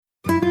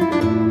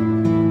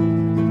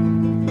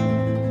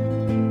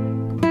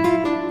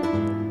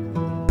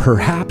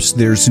perhaps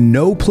there's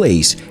no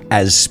place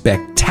as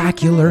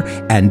spectacular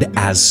and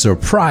as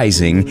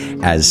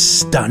surprising as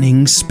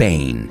stunning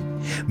Spain.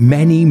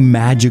 Many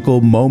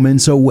magical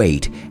moments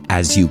await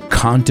as you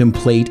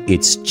contemplate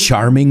its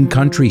charming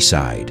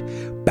countryside,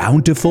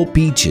 bountiful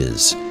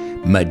beaches,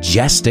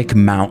 majestic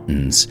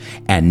mountains,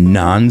 and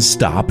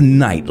non-stop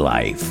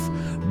nightlife.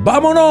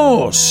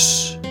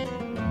 Vámonos!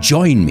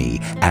 Join me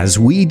as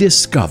we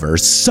discover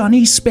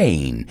sunny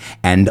Spain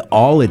and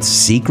all its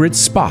secret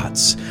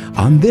spots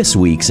on this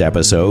week's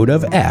episode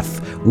of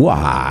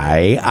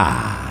FYI.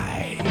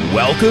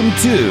 Welcome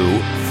to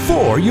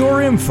For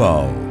Your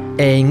Info.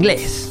 En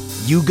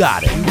inglés. You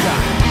got it.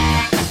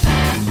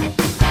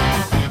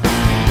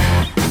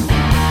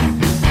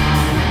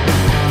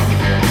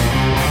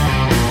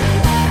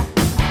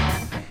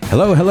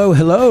 Hello, hello,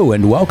 hello,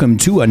 and welcome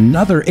to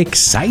another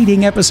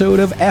exciting episode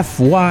of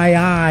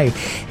FYI.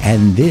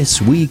 And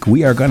this week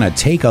we are going to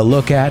take a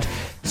look at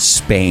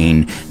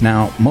Spain.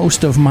 Now,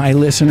 most of my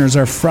listeners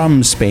are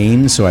from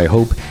Spain, so I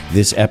hope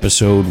this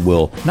episode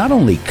will not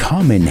only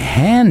come in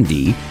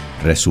handy,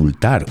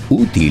 resultar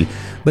útil,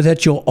 but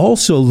that you'll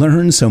also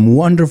learn some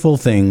wonderful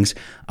things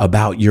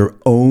about your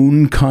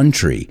own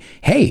country.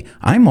 Hey,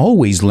 I'm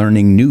always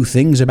learning new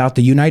things about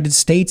the United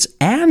States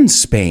and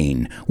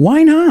Spain.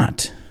 Why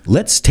not?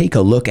 Let's take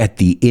a look at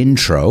the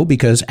intro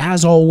because,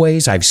 as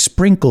always, I've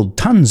sprinkled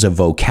tons of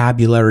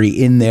vocabulary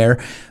in there.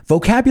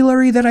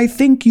 Vocabulary that I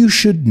think you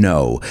should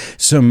know.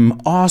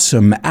 Some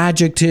awesome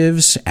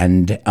adjectives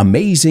and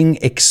amazing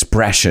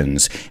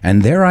expressions.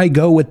 And there I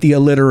go with the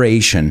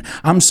alliteration.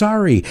 I'm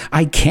sorry,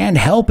 I can't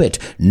help it.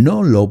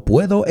 No lo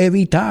puedo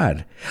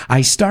evitar.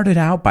 I started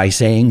out by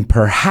saying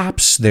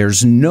perhaps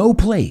there's no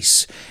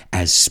place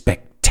as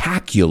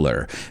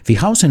spectacular.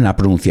 Fijaos en la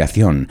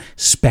pronunciación.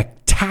 Spectacular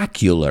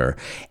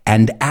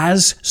and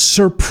as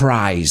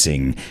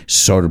surprising,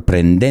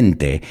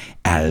 sorprendente,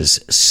 as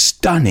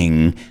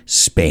stunning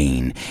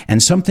Spain.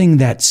 And something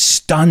that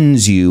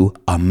stuns you,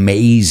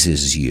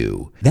 amazes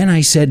you. Then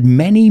I said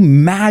many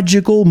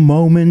magical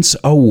moments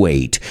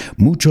await.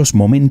 Muchos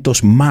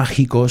momentos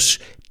mágicos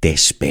te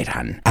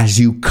esperan. As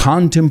you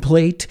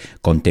contemplate,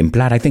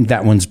 contemplar, I think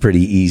that one's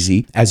pretty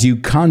easy. As you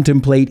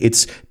contemplate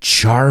its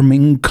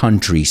charming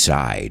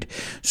countryside,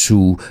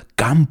 su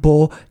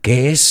campo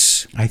que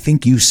es, I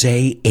think you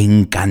say,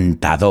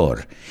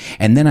 encantador.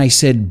 And then I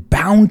said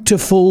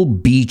bountiful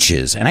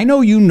beaches. And I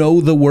know you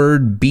know the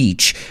word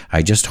beach.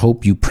 I just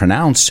hope you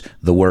pronounce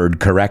the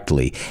word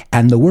correctly.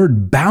 And the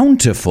word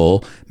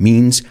bountiful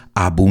means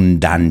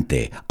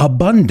abundante.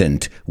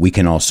 Abundant, we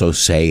can also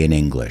say in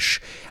English.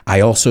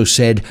 I also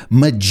said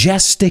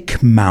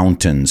majestic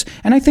mountains.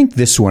 And I think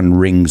this one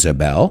rings a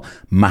bell.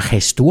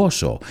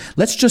 Majestuoso.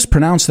 Let's just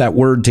pronounce that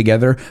word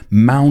together.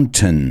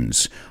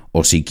 Mountains.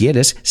 O si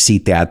quieres, si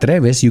te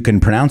atreves, you can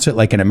pronounce it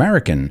like an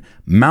American.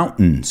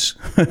 Mountains.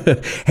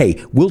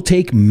 Hey, we'll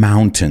take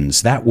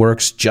mountains. That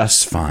works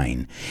just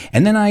fine.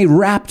 And then I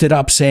wrapped it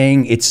up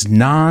saying it's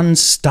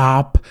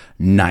non-stop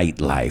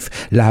nightlife.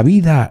 La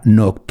vida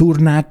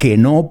nocturna que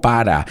no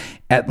para.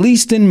 At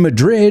least in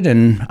Madrid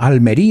and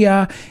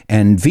Almería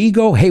and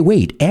Vigo. Hey,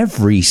 wait,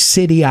 every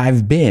city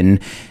I've been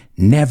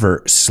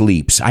never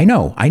sleeps. I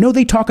know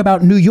they talk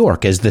about New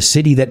York as the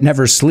city that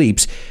never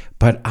sleeps,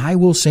 but I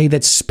will say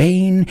that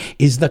Spain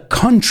is the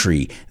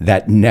country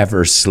that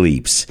never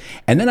sleeps.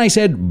 And then I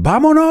said,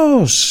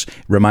 vámonos!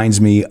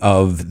 Reminds me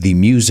of the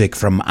music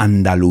from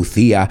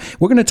Andalusia.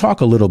 We're going to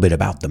talk a little bit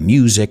about the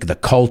music, the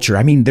culture.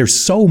 I mean, there's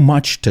so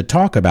much to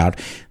talk about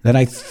that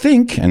I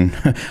think, and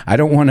I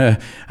don't want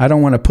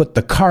to put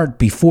the cart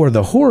before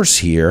the horse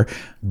here,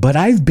 but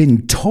I've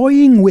been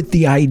toying with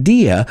the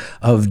idea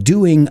of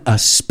doing a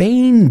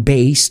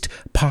Spain-based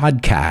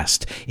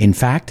podcast. In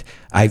fact,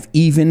 I've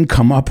even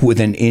come up with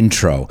an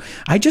intro.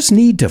 I just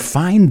need to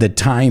find the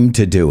time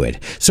to do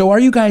it. So are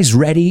you guys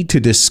ready to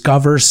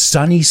discover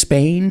sunny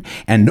Spain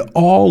and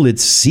all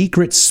its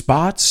secret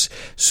spots,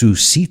 sus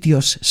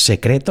sitios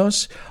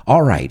secretos?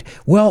 All right.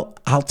 Well,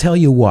 I'll tell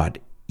you what.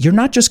 You're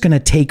not just going to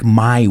take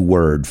my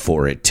word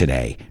for it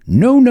today.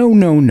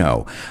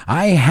 No.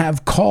 I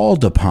have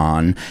called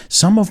upon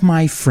some of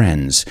my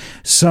friends,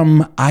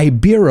 some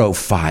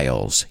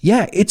Iberophiles.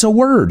 Yeah, it's a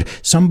word.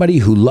 Somebody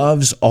who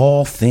loves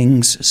all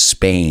things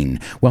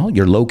Spain. Well,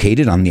 you're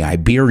located on the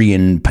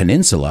Iberian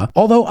Peninsula,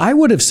 although I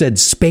would have said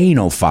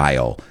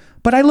Spainophile.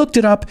 But I looked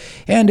it up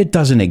and it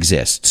doesn't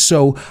exist.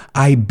 So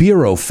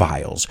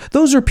Iberophiles,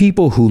 those are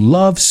people who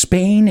love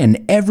Spain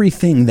and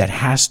everything that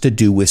has to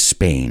do with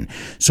Spain.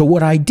 So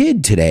what I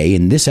did today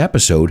in this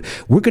episode,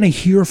 we're going to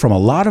hear from a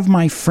lot of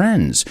my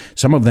friends,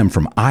 some of them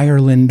from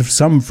Ireland,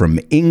 some from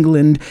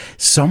England,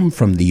 some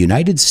from the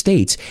United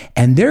States,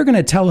 and they're going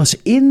to tell us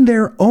in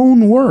their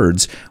own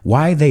words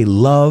why they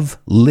love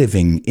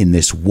living in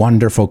this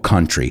wonderful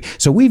country.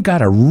 So we've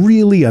got a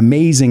really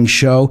amazing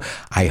show.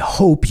 I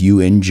hope you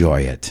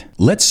enjoy it.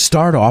 Let's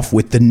start off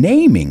with the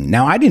naming.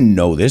 Now, I didn't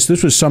know this.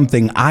 This was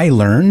something I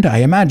learned. I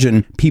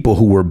imagine people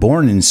who were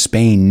born in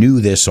Spain knew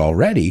this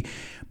already.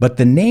 but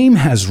the name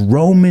has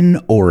Roman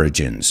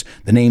origins,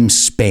 the name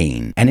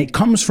Spain, and it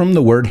comes from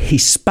the word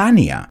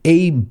Hispania,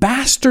 a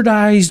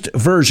bastardized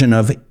version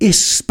of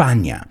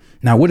Hispania.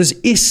 Now, what does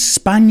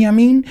Hispania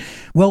mean?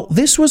 Well,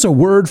 this was a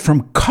word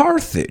from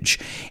Carthage,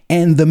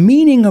 and the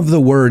meaning of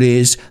the word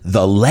is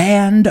the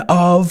land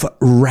of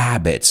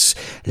rabbits,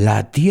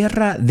 la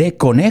tierra de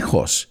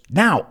conejos.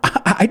 Now,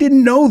 I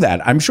didn't know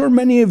that. I'm sure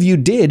many of you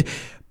did.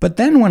 But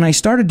then when I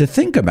started to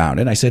think about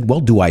it, I said,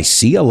 well, do I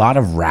see a lot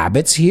of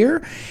rabbits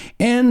here?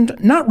 And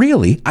not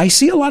really. I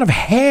see a lot of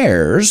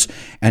hares.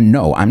 And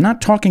no, I'm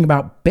not talking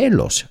about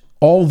pelos.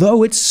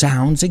 Although it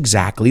sounds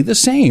exactly the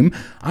same,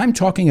 I'm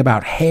talking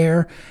about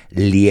hare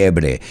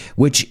liebre,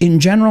 which in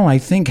general I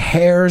think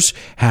hares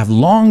have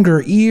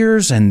longer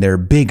ears and they're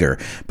bigger.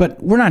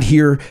 But we're not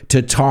here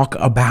to talk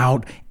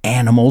about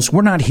animals.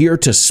 We're not here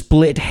to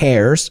split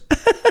hairs.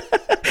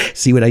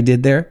 See what I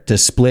did there? To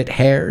split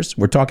hairs?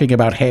 We're talking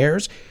about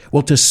hares?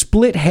 Well, to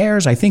split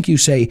hairs, I think you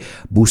say,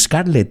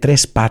 buscarle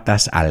tres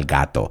patas al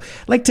gato.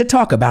 Like to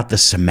talk about the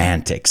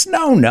semantics.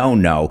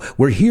 No.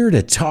 We're here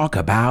to talk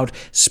about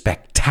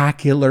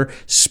spectacular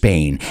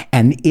Spain.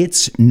 And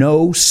it's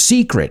no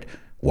secret.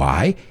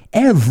 Why?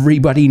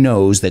 Everybody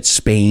knows that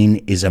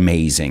Spain is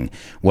amazing.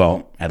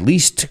 Well, at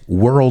least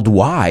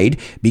worldwide,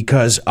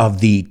 because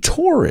of the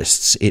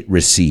tourists it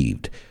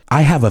received.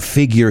 I have a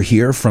figure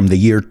here from the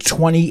year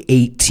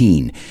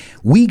 2018.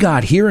 We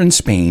got here in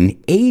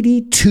Spain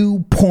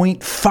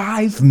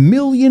 82.5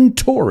 million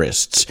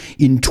tourists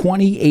in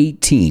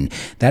 2018.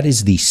 That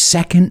is the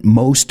second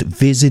most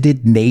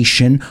visited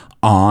nation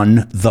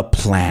on the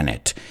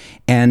planet.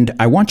 And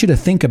I want you to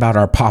think about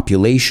our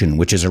population,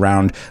 which is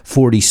around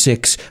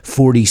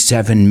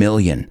 47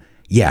 million.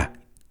 Yeah.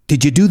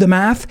 Did you do the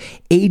math?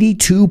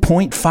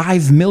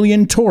 82.5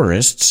 million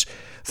tourists,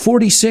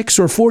 46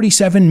 or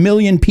 47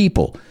 million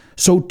people.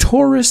 So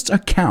tourists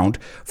account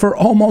for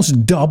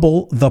almost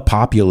double the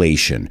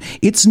population.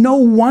 It's no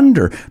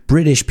wonder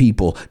British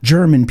people,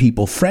 German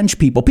people, French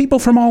people, people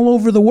from all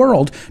over the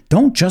world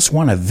don't just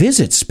want to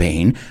visit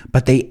Spain,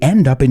 but they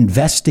end up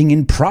investing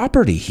in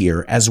property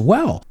here as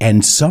well.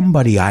 And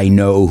somebody I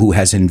know who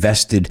has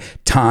invested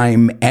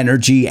time,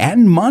 energy,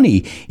 and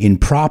money in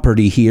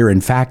property here.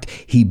 In fact,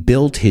 he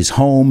built his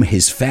home,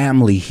 his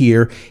family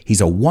here.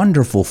 He's a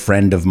wonderful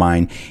friend of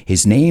mine.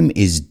 His name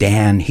is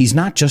Dan. He's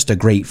not just a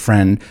great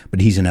friend,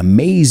 but he's an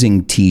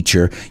amazing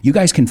teacher. You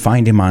guys can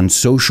find him on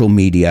social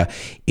media.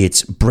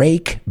 It's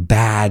Break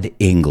Bad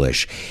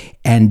English.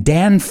 And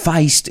Dan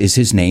Feist is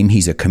his name.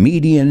 He's a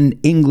comedian,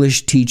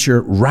 English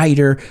teacher,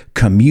 writer,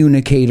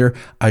 communicator,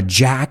 a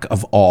jack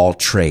of all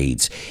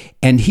trades.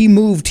 And he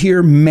moved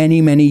here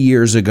many, many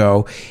years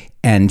ago,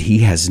 and he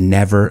has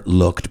never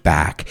looked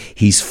back.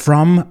 He's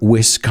from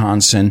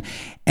Wisconsin,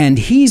 and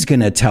he's going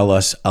to tell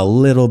us a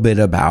little bit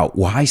about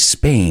why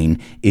Spain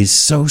is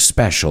so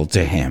special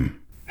to him.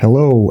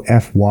 Hello,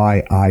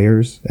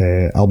 FYIers.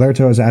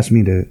 Alberto has asked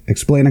me to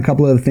explain a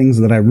couple of the things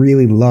that I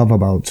really love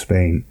about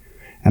Spain.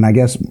 And I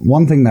guess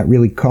one thing that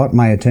really caught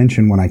my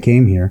attention when I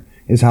came here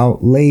is how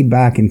laid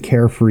back and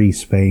carefree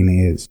Spain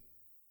is.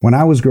 When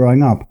I was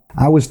growing up,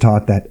 I was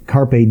taught that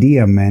carpe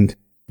diem meant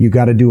you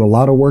got to do a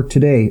lot of work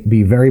today,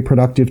 be very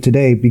productive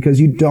today, because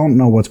you don't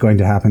know what's going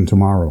to happen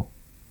tomorrow.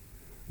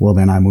 Well,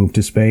 then I moved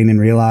to Spain and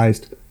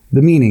realized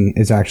the meaning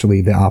is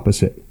actually the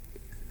opposite.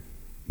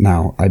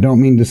 Now, I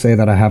don't mean to say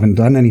that I haven't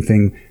done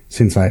anything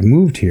since I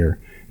moved here,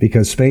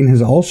 because Spain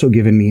has also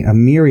given me a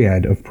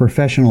myriad of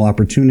professional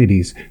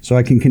opportunities so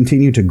I can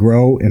continue to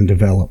grow and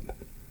develop.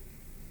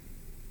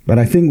 But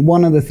I think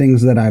one of the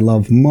things that I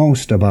love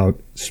most about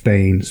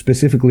Spain,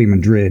 specifically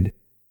Madrid,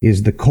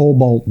 is the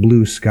cobalt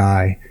blue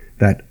sky,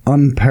 that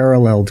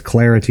unparalleled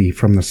clarity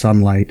from the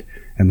sunlight,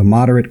 and the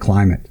moderate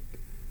climate.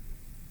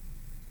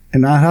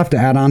 And I have to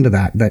add on to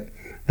that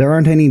there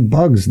aren't any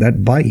bugs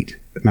that bite.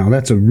 Now,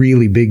 that's a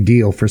really big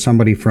deal for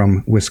somebody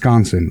from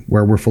Wisconsin,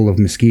 where we're full of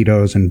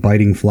mosquitoes and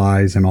biting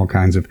flies and all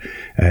kinds of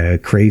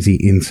crazy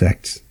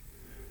insects.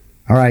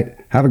 All right.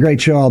 Have a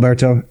great show,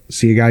 Alberto.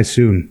 See you guys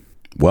soon.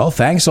 Well,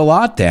 thanks a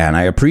lot, Dan.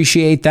 I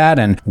appreciate that.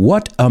 And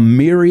what a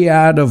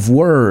myriad of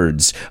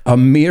words. A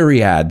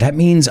myriad. That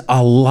means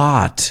a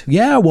lot.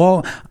 Yeah,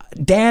 well,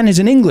 Dan is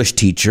an English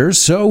teacher,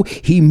 so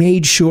he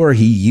made sure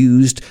he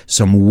used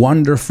some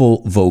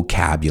wonderful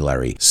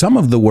vocabulary. Some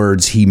of the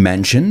words he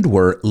mentioned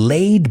were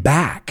laid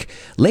back.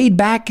 Laid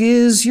back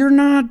is you're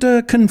not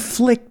a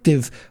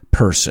conflictive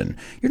person.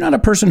 You're not a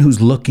person who's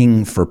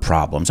looking for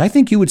problems. I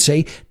think you would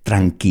say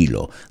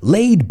tranquilo,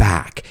 laid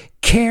back,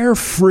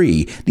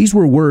 carefree. These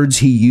were words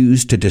he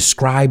used to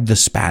describe the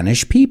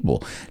Spanish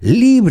people.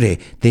 Libre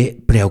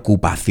de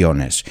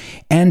preocupaciones.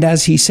 And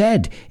as he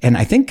said, and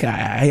I think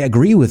I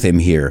agree with him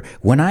here,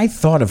 when I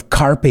thought of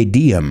carpe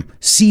diem,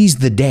 seize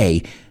the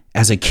day,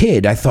 as a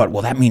kid, I thought,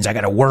 well, that means I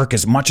got to work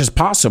as much as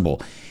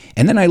possible.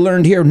 And then I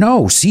learned here,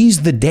 no,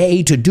 seize the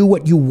day to do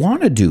what you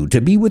want to do,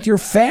 to be with your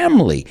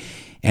family.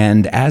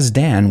 And as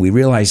Dan, we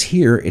realize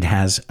here it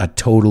has a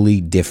totally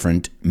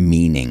different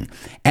meaning.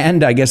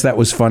 And I guess that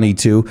was funny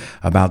too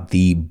about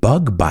the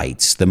bug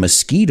bites, the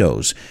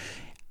mosquitoes.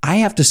 I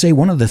have to say,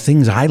 one of the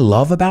things I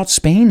love about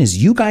Spain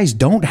is you guys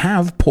don't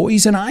have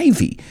poison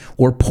ivy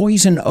or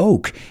poison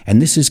oak.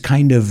 And this is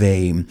kind of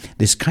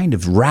this kind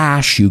of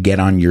rash you get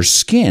on your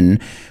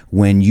skin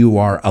when you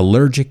are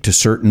allergic to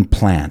certain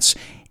plants.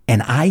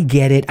 And I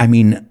get it. I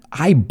mean,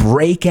 I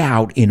break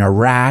out in a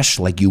rash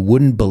like you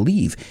wouldn't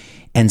believe.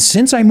 And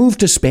since I moved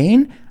to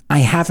Spain, I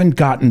haven't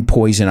gotten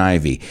poison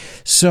ivy.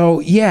 So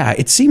yeah,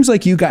 it seems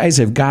like you guys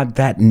have got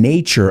that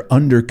nature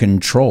under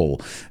control.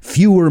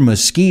 Fewer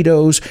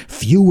mosquitoes,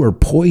 fewer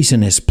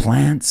poisonous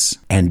plants,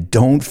 and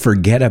don't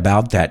forget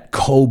about that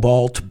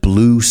cobalt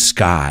blue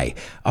sky.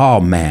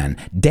 Oh man,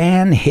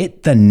 Dan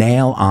hit the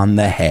nail on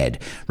the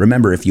head.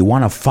 Remember, if you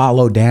want to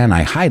follow Dan,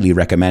 I highly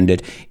recommend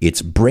it.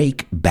 It's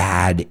Break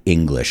Bad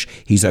English.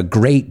 He's a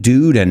great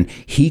dude and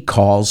he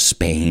calls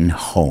Spain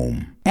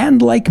home.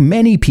 And like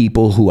many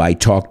people who I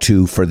talk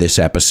to for this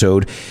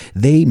episode,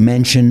 they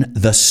mention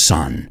the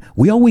sun.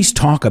 We always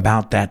talk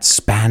about that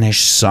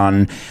Spanish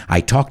sun.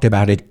 I talked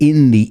about it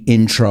in the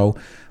intro.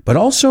 But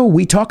also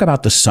we talk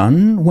about the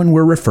sun when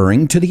we're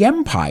referring to the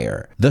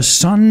empire. The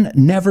sun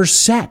never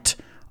set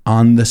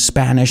on the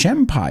Spanish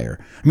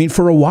Empire. I mean,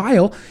 for a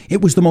while,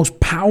 it was the most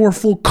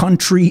powerful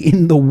country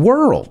in the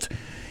world.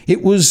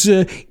 It was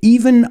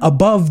even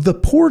above the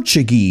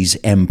Portuguese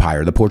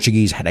Empire. The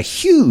Portuguese had a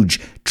huge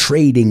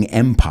trading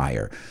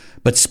empire.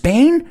 But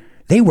Spain,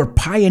 they were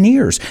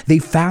pioneers. They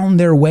found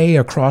their way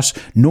across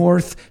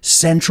North,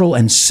 Central,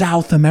 and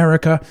South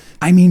America.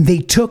 I mean, they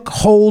took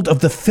hold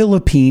of the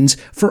Philippines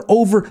for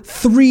over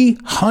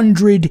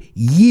 300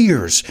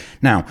 years.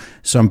 Now,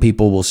 some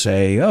people will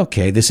say,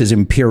 okay, this is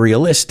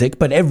imperialistic,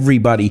 but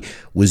everybody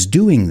was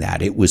doing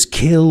that. It was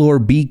kill or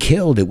be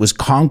killed. It was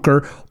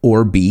conquer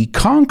or be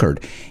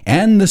conquered.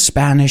 And the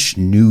Spanish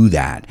knew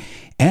that.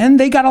 And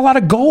they got a lot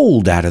of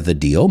gold out of the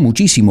deal,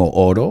 muchísimo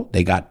oro.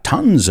 They got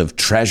tons of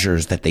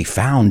treasures that they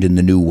found in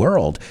the New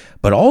World.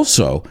 But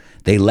also,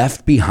 they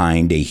left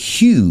behind a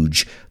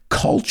huge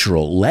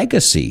cultural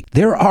legacy.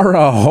 There are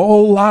a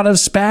whole lot of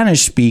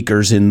Spanish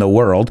speakers in the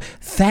world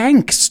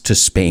thanks to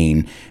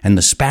Spain and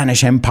the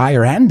Spanish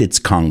Empire and its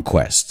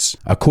conquests.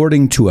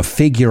 According to a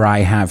figure I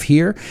have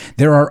here,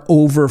 there are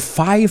over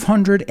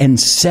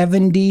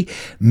 570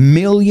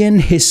 million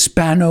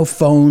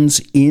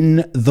Hispanophones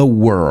in the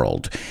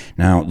world.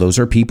 Now, those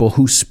are people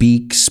who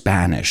speak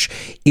Spanish.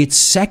 It's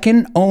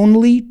second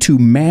only to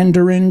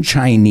Mandarin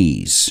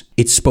Chinese.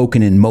 It's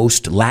spoken in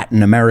most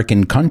Latin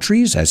American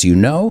countries, as you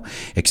know,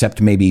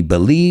 except maybe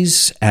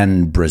Belize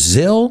and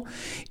Brazil.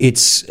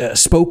 It's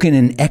spoken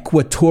in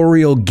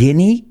Equatorial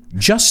Guinea.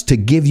 Just to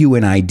give you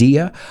an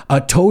idea,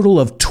 a total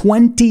of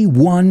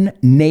 21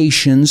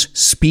 nations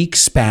speak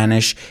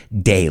Spanish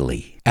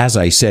daily. As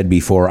I said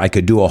before, I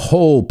could do a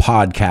whole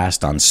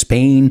podcast on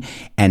Spain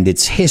and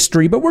its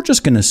history, but we're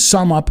just going to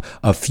sum up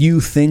a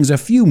few things, a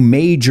few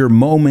major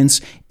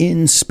moments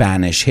in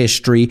Spanish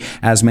history.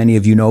 As many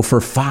of you know, for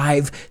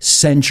 5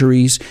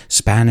 centuries,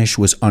 Spanish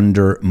was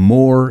under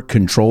Moor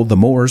control, the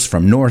Moors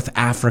from North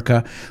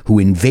Africa, who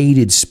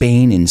invaded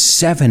Spain in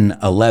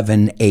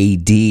 711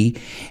 AD,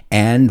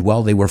 and,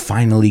 well, they were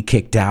finally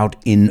kicked out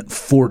in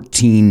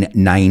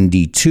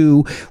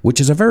 1492, which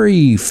is a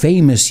very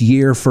famous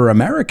year for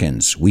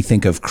Americans. We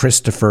think of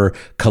Christopher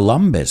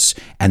Columbus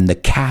and the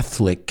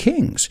Catholic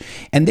kings.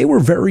 And they were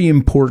very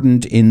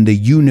important in the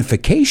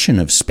unification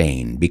of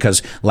Spain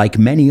because, like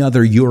many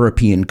other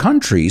European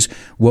countries,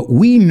 what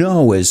we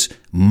know as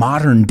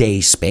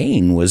modern-day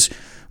Spain was,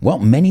 well,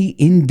 many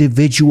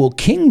individual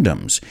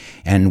kingdoms.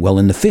 And, well,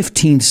 in the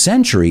 15th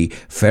century,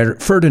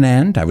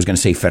 Ferdinand, I was going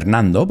to say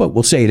Fernando, but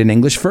we'll say it in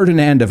English,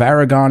 Ferdinand of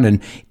Aragon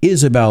and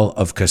Isabel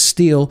of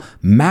Castile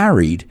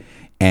married,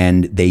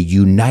 and they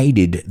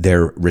united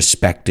their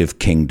respective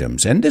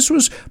kingdoms. And this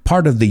was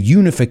part of the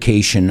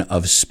unification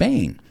of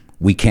Spain.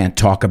 We can't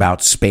talk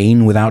about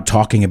Spain without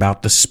talking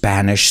about the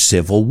Spanish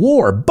Civil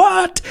War,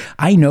 but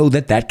I know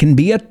that that can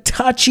be a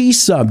touchy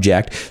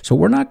subject, so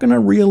we're not going to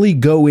really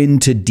go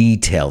into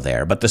detail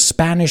there. But the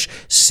Spanish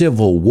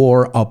Civil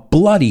War, a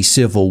bloody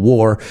civil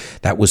war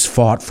that was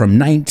fought from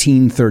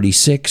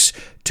 1936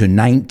 to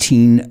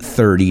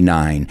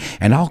 1939.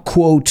 And I'll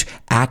quote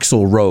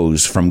Axl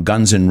Rose from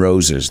Guns N'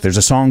 Roses. There's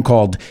a song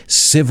called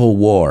Civil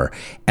War,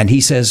 and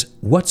he says,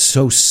 "What's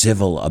so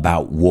civil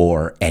about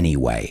war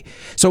anyway?"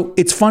 So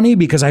it's funny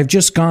because I've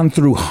just gone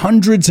through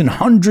hundreds and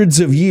hundreds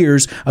of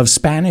years of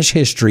Spanish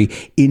history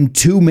in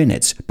 2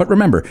 minutes. But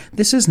remember,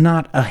 this is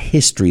not a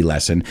history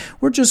lesson.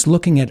 We're just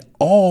looking at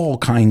all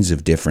kinds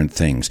of different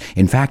things.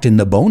 In fact, in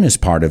the bonus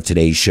part of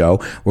today's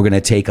show, we're going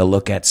to take a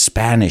look at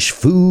Spanish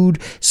food,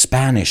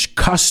 Spanish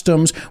customs.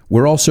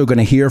 We're also going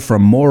to hear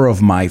from more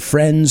of my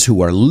friends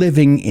who are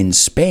living in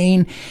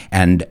Spain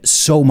and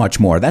so much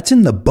more. That's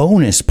in the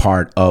bonus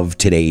part of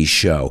today's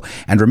show.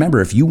 And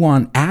remember, if you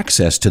want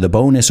access to the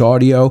bonus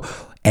audio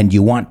and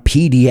you want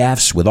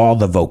PDFs with all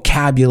the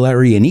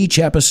vocabulary in each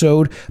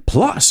episode,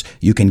 plus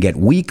you can get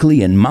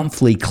weekly and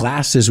monthly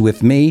classes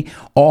with me,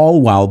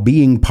 all while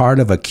being part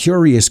of a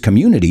curious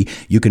community,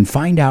 you can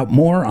find out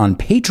more on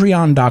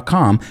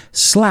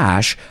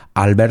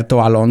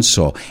patreon.com/Alberto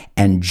Alonso.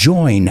 and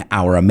join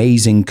our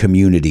amazing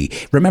community.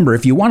 Remember,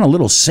 if you want a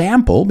little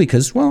sample,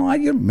 because, well,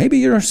 maybe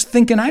you're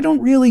thinking, I don't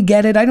really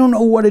get it, I don't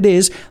know what it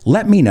is,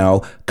 let me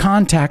know.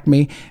 Contact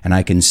me, and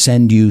I can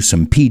send you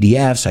some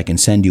PDFs, I can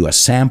send you a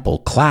sample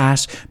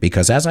class,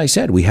 because as I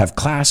said, we have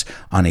class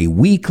on a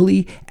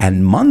weekly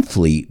and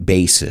monthly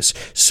basis.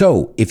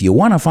 So if you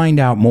want to find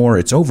out more,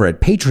 it's over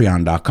at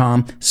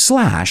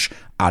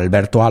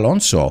patreon.com/Alberto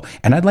Alonso.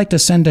 And I'd like to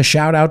send a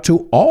shout out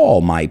to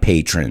all my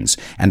patrons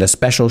and a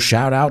special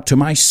shout out to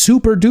my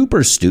super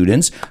duper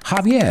students,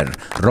 Javier,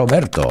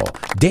 Roberto,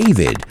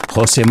 David,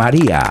 Jose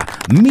Maria,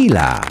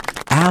 Mila,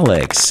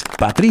 Alex,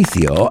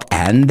 Patricio,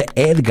 and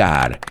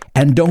Edgar.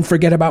 And don't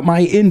forget about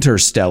my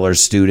interstellar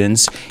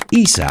students,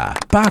 Isa,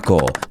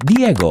 Paco,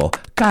 Diego,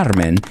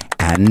 Carmen,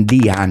 and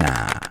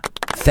Diana.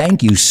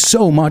 Thank you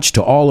so much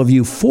to all of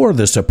you for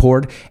the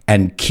support,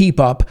 and keep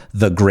up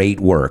the great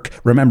work.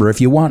 Remember, if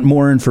you want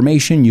more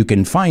information, you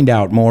can find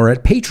out more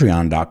at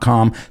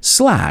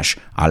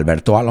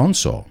patreon.com/Alberto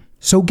Alonso.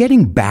 So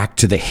getting back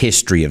to the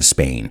history of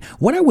Spain,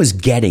 what I was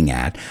getting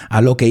at,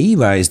 a lo que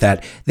iba, is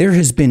that there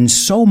has been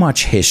so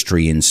much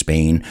history in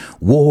Spain.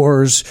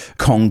 Wars,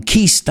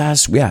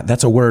 conquistas, yeah,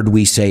 that's a word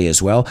we say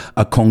as well,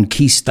 a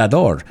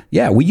conquistador.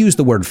 Yeah, we use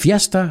the word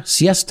fiesta,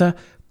 siesta,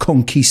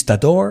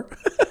 conquistador.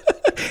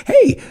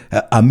 Hey,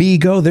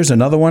 amigo, there's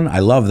another one. I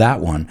love that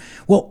one.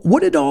 Well,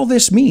 what did all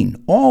this mean?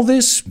 All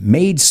this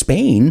made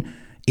Spain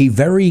a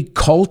very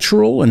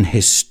cultural and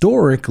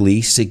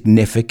historically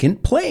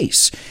significant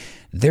place.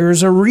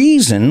 There's a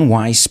reason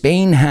why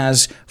Spain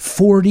has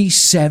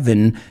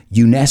 47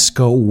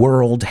 UNESCO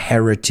World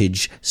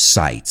Heritage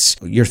Sites.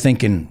 You're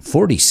thinking,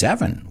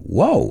 47?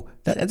 Whoa,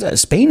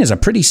 Spain is a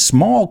pretty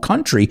small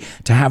country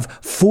to have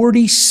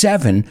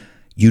 47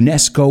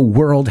 UNESCO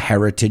World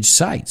Heritage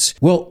Sites.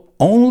 Well,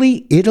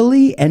 only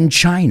Italy and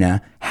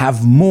China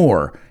have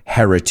more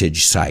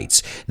heritage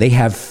sites. They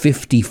have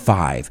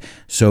 55.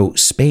 So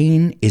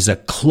Spain is a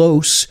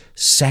close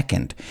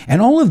second.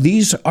 And all of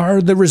these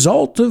are the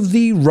result of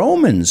the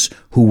Romans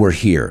who were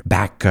here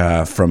back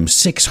from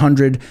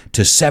 600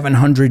 to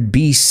 700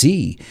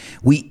 BC.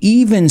 We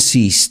even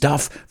see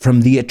stuff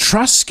from the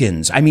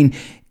Etruscans. I mean,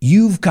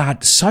 you've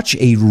got such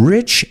a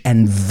rich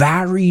and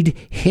varied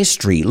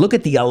history. Look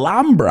at the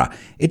Alhambra.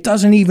 It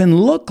doesn't even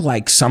look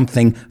like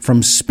something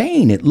from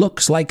Spain. It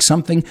looks like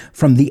something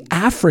from the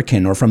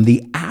African or from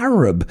the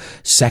Arab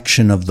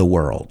section of the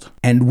world.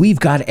 And we've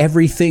got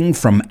everything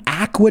from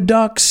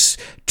aqueducts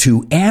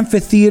to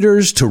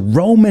amphitheaters to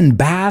Roman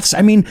baths.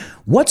 I mean,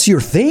 what's your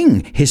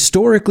thing?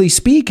 Historically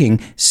speaking,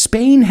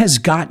 Spain has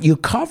got you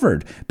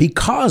covered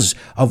because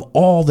of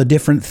all the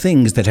different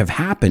things that have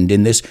happened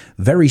in this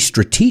very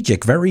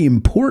strategic, very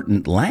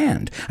important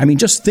land. I mean,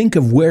 just think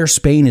of where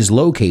Spain is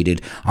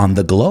located on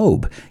the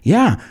globe.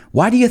 Yeah,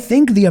 why do you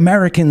think the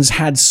Americans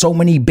had so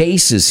many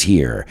bases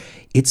here?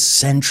 It's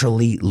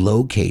centrally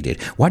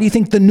located. Why do you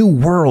think the New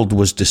World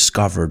was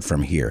discovered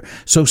from here?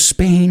 So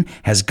Spain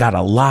has got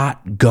a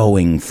lot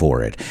going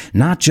for it.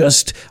 Not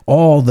just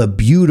all the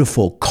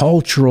beautiful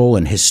cultural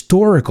and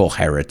historical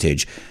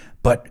heritage,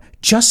 but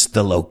just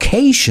the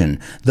location,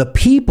 the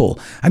people.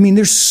 I mean,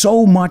 there's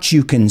so much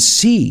you can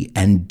see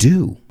and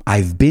do.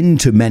 I've been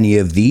to many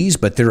of these,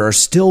 but there are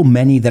still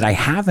many that I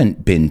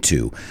haven't been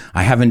to.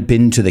 I haven't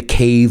been to the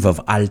cave of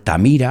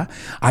Altamira.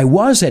 I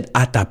was at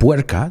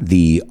Atapuerca,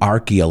 the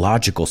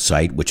archaeological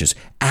site, which is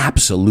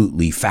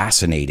absolutely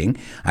fascinating.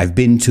 I've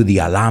been to the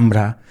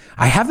Alhambra.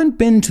 I haven't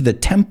been to the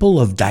Temple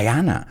of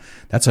Diana.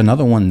 That's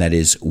another one that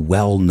is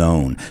well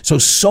known.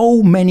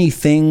 So many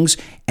things,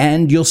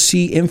 and you'll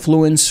see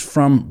influence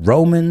from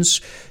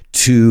Romans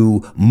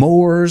to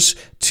Moors,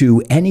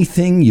 to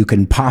anything you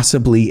can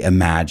possibly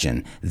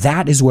imagine.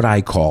 That is what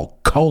I call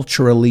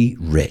culturally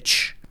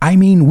rich. I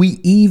mean, we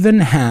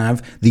even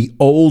have the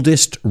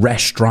oldest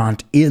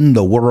restaurant in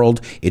the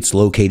world. It's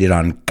located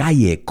on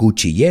Calle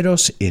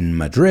Cuchilleros in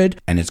Madrid,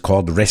 and it's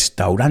called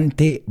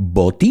Restaurante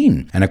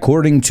Botín. And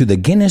according to the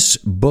Guinness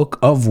Book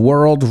of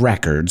World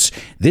Records,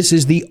 this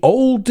is the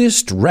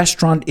oldest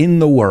restaurant in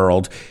the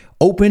world,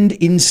 opened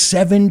in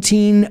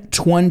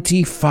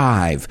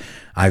 1725.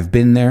 I've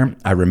been there.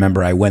 I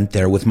remember I went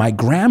there with my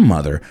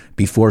grandmother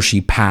before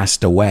she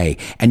passed away.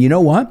 And you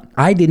know what?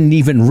 I didn't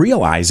even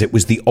realize it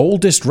was the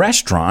oldest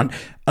restaurant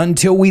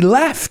until we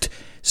left.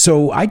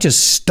 So I just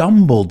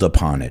stumbled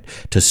upon it.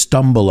 To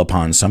stumble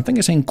upon something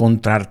is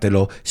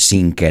encontrártelo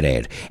sin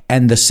querer.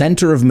 And the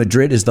center of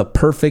Madrid is the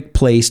perfect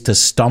place to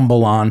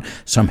stumble on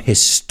some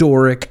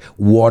historic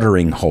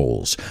watering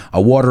holes.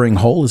 A watering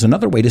hole is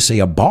another way to say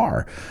a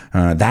bar.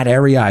 That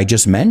area I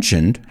just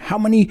mentioned, how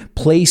many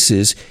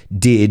places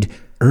did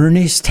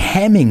Ernest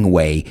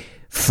Hemingway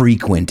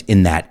frequent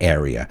in that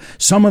area?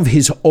 Some of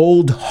his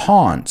old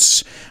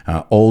haunts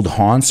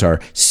are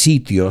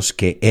sitios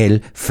que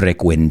él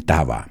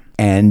frecuentaba.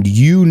 And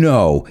you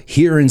know,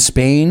 here in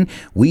Spain,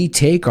 we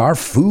take our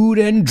food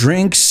and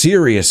drink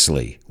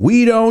seriously.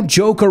 We don't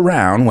joke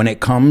around when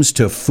it comes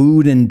to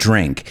food and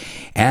drink.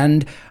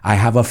 And I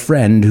have a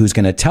friend who's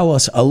going to tell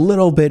us a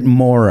little bit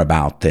more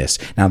about this.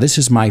 Now, this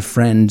is my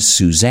friend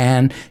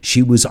Suzanne.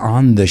 She was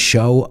on the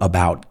show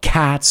about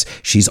cats.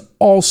 She's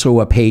also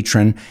a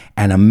patron,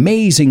 an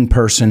amazing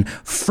person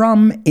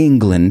from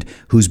England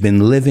who's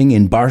been living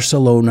in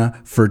Barcelona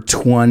for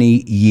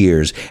 20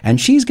 years. And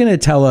she's going to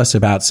tell us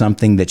about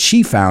something that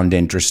she found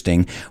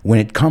interesting when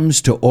it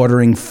comes to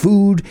ordering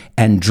food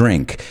and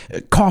drink,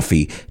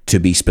 coffee to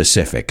be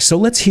specific. So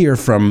let's hear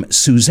from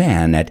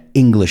Suzanne at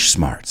English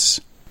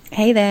Smarts.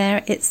 Hey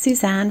there, it's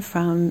Suzanne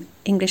from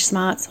English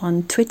Smarts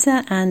on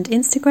Twitter and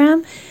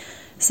Instagram.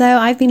 So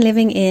I've been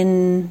living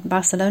in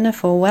Barcelona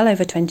for well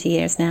over 20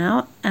 years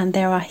now, and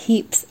there are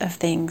heaps of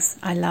things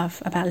I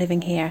love about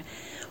living here.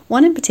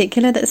 One in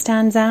particular that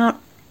stands out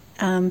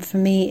for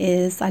me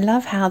is I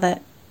love how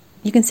that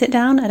you can sit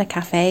down at a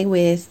cafe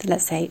with,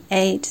 let's say,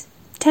 8,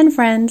 10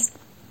 friends,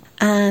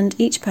 and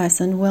each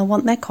person will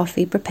want their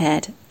coffee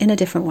prepared in a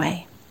different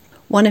way.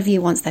 One of you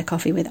wants their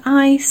coffee with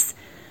ice,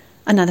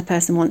 another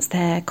person wants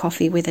their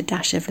coffee with a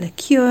dash of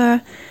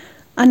liqueur,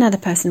 another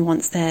person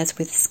wants theirs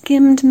with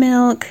skimmed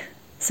milk,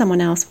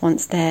 someone else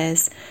wants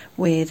theirs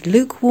with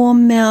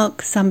lukewarm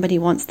milk, somebody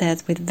wants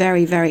theirs with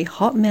very, very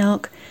hot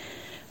milk,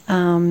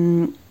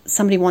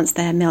 somebody wants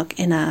their milk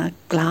in a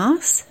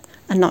glass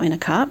and not in a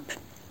cup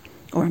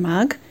or a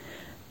mug.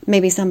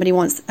 Maybe somebody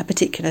wants a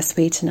particular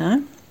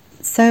sweetener.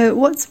 So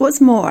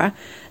what's more,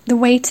 the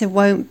waiter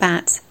won't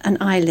bat an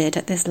eyelid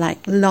at this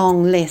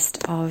long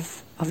list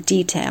of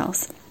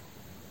details.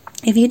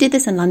 If you did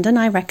this in London,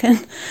 I reckon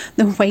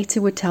the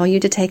waiter would tell you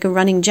to take a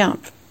running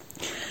jump.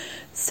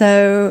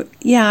 So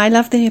yeah, I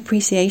love the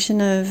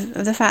appreciation of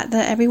the fact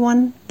that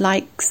everyone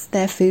likes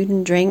their food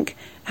and drink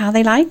how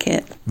they like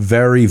it.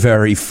 Very,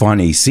 very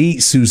funny. See,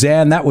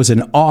 Suzanne, that was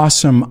an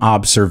awesome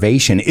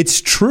observation. It's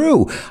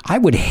true. I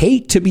would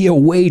hate to be a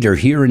waiter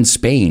here in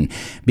Spain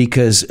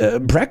because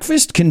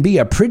breakfast can be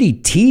a pretty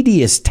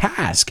tedious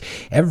task.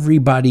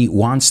 Everybody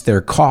wants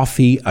their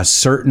coffee a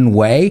certain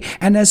way.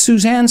 And as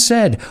Suzanne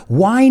said,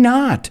 why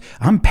not?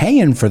 I'm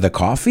paying for the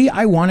coffee.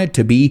 I want it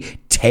to be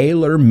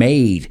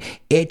tailor-made,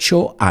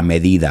 hecho a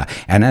medida.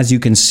 And as you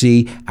can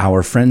see,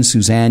 our friend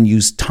Suzanne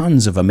used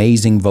tons of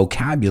amazing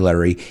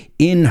vocabulary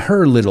in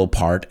her little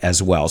part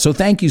as well. So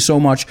thank you so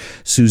much,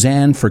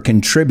 Suzanne, for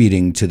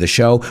contributing to the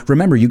show.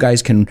 Remember, you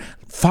guys can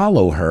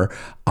follow her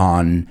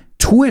on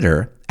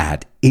Twitter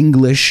at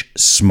English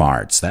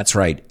Smarts. That's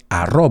right,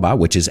 @,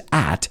 which is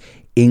at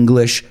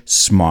English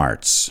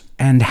Smarts.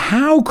 And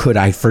how could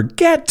I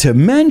forget to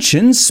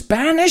mention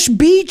Spanish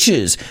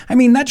beaches? I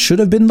mean, that should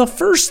have been the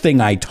first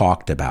thing I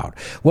talked about.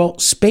 Well,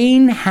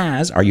 Spain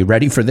has, are you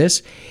ready for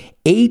this?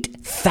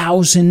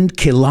 8,000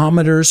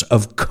 kilometers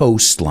of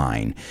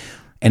coastline,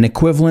 an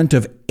equivalent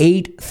of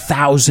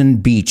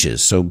 8,000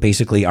 beaches. So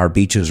basically our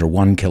beaches are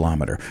 1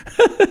 kilometer.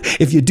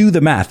 If you do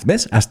the math,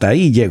 ¿ves? Hasta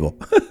ahí llego.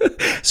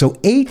 So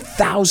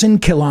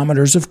 8,000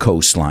 kilometers of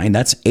coastline,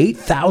 that's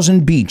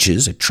 8,000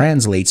 beaches. It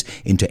translates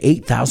into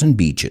 8,000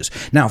 beaches.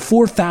 Now,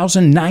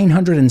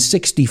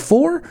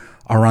 4,964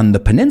 are on the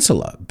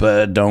peninsula.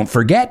 But don't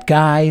forget,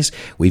 guys,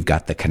 we've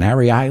got the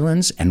Canary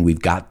Islands and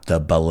we've got the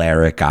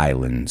Balearic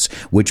Islands,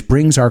 which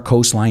brings our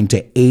coastline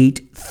to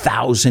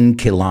 8,000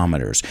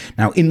 kilometers.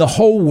 Now, in the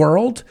whole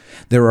world,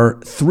 there are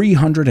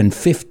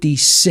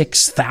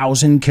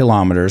 356,000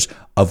 kilometers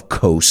of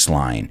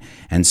coastline,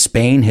 and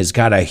Spain has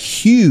got a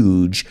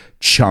huge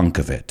chunk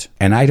of it.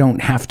 And I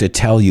don't have to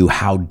tell you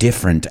how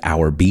different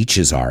our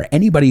beaches are.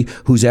 Anybody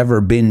who's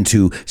ever been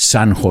to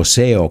San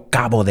Jose or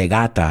Cabo de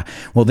Gata,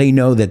 well, they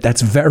know that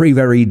that's very,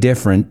 very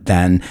different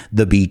than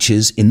the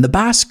beaches in the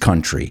Basque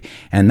Country.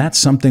 And that's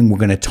something we're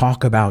going to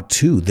talk about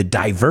too. The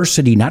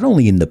diversity, not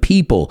only in the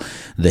people,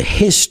 the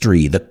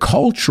history, the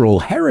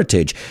cultural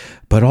heritage,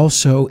 but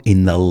also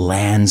in the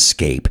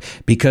landscape.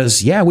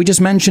 Because, yeah, we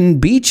just mentioned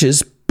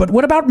beaches, but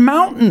what about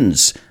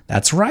mountains?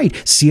 That's right,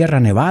 Sierra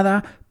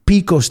Nevada,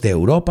 Picos de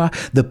Europa,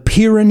 the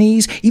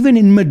Pyrenees, even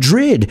in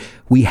Madrid,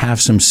 we have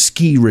some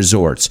ski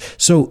resorts.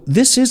 So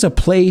this is a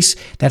place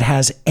that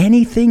has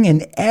anything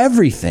and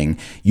everything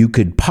you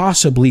could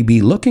possibly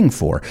be looking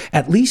for,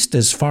 at least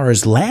as far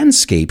as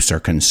landscapes are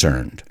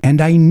concerned.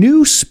 And I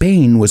knew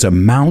Spain was a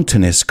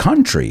mountainous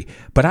country,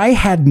 but I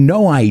had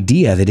no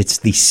idea that it's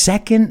the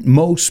second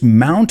most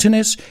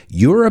mountainous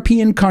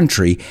European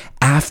country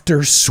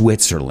after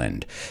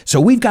Switzerland.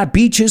 So we've got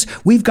beaches,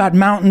 we've got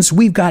mountains,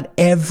 we've got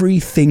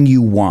everything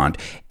you want.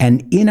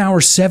 And in our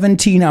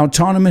 17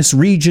 autonomous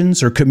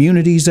regions, or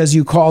communities as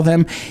you call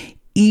them,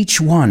 each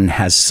one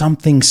has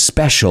something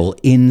special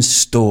in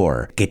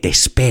store. Que te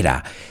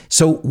espera.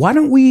 So why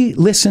don't we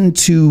listen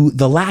to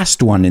the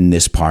last one in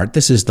this part?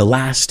 This is the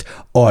last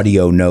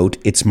audio note.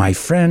 It's my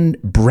friend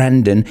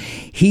Brendan.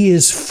 He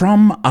is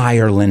from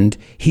Ireland.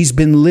 He's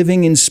been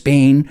living in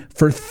Spain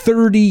for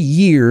 30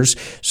 years,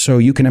 so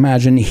you can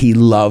imagine he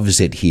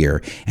loves it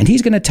here. And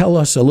he's going to tell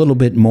us a little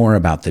bit more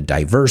about the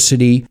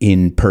diversity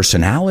in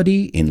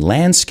personality, in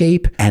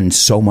landscape, and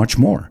so much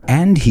more.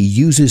 And he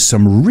uses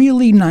some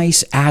really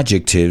nice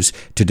adjectives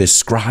to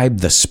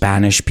describe the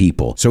Spanish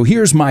people. So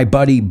here's my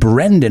buddy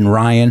Brendan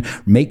Ryan.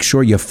 Make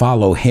sure you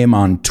follow him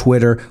on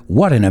Twitter.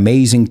 What an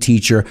amazing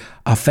teacher,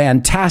 a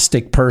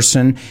fantastic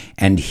person,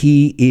 and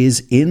he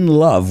is in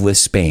love with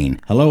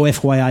Spain. Hello,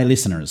 FYI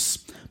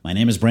listeners. My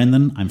name is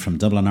Brendan. I'm from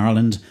Dublin,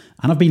 Ireland,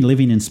 and I've been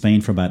living in Spain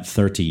for about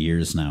 30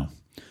 years now.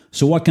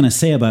 So what can I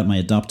say about my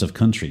adoptive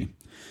country?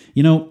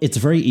 You know, it's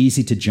very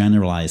easy to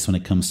generalize when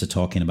it comes to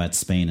talking about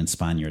Spain and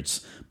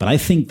Spaniards, but I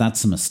think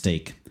that's a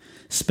mistake.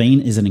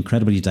 Spain is an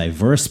incredibly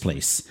diverse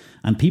place,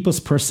 and people's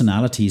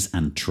personalities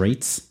and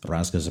traits,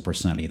 rasgos de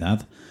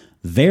personalidad,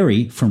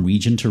 vary from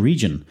region to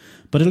region.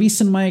 But at least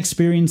in my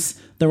experience,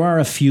 there are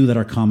a few that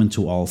are common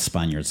to all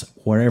Spaniards,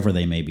 wherever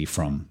they may be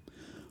from.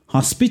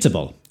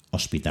 Hospitable,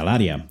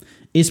 hospitalaria,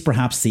 is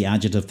perhaps the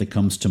adjective that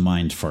comes to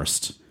mind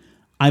first.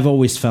 I've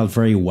always felt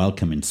very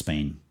welcome in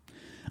Spain.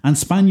 And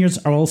Spaniards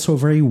are also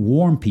very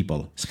warm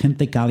people,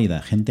 gente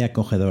cálida, gente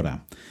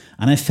acogedora.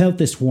 And I felt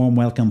this warm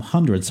welcome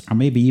hundreds or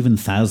maybe even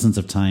thousands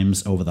of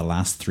times over the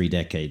last 3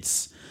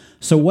 decades.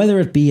 So whether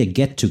it be a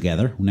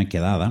get-together, una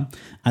quedada,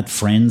 at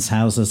friends'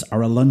 houses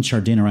or a lunch or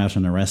dinner out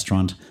in a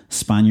restaurant,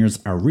 Spaniards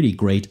are really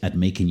great at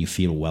making you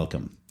feel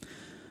welcome.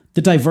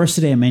 The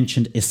diversity I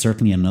mentioned is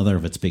certainly another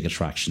of its big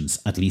attractions,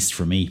 at least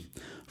for me.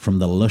 From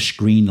the lush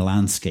green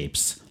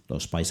landscapes,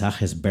 los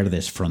paisajes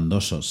verdes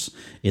frondosos,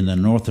 in the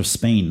north of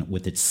Spain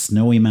with its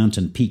snowy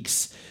mountain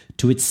peaks,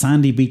 to its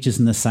sandy beaches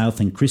in the south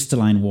and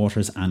crystalline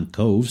waters and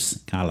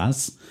coves,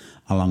 calas,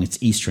 along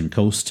its eastern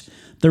coast,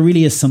 there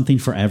really is something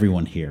for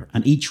everyone here,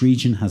 and each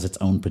region has its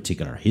own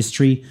particular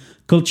history,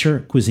 culture,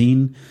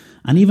 cuisine,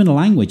 and even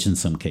language in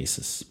some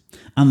cases.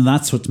 And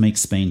that's what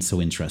makes Spain so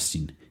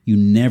interesting. You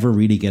never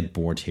really get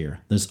bored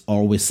here. There's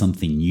always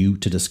something new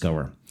to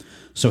discover.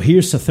 So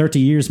here's to 30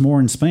 years more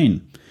in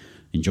Spain.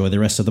 Enjoy the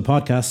rest of the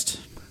podcast.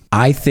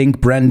 I think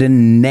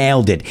Brendan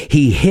nailed it.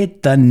 He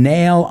hit the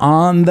nail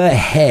on the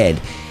head.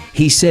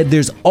 He said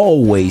there's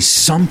always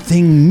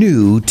something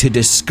new to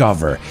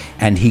discover,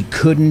 and he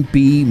couldn't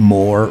be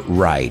more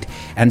right.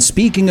 And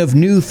speaking of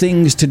new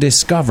things to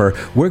discover,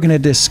 we're going to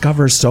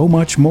discover so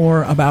much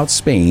more about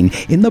Spain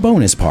in the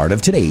bonus part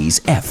of today's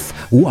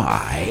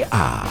FYI.